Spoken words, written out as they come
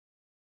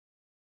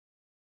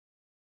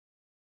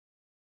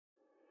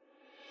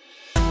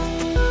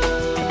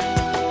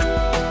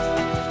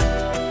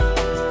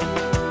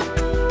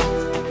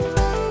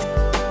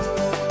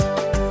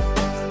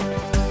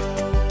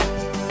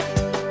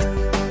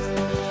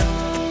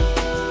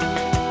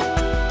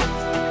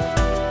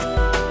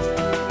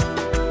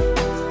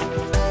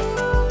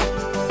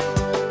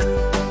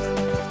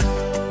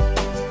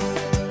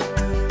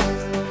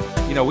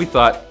we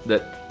thought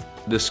that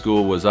this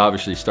school was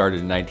obviously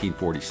started in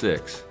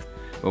 1946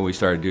 when we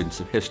started doing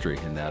some history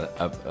in that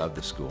of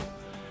the school.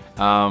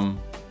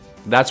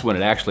 That's when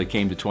it actually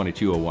came to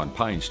 2201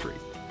 Pine Street.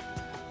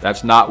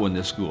 That's not when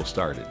this school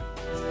started.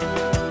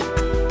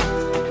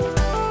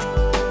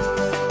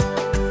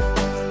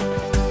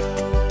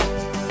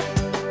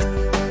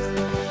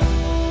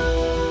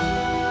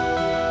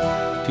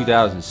 In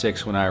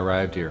 2006, when I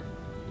arrived here,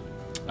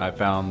 I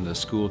found the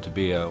school to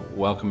be a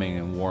welcoming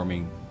and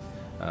warming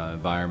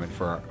environment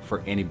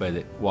for anybody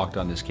that walked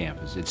on this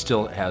campus. It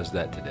still has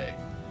that today.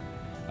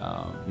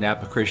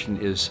 Napa Christian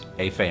is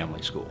a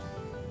family school.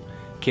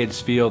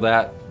 Kids feel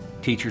that,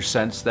 teachers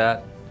sense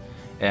that,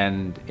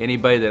 and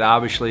anybody that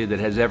obviously that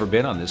has ever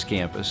been on this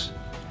campus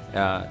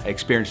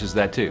experiences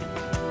that too.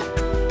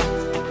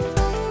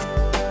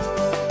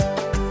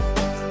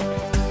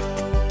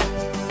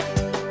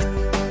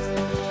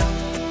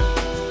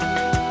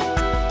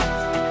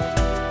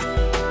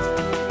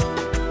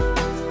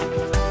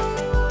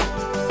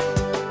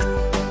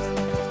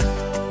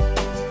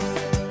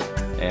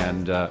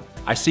 And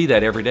I see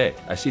that every day.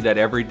 I see that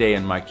every day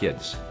in my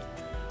kids.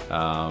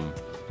 And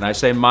I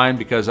say mine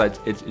because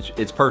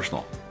it's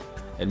personal.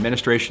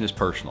 Administration is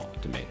personal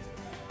to me.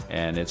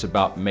 And it's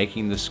about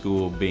making the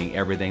school being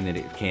everything that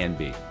it can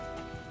be,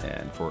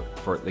 and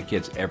for the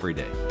kids every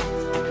day.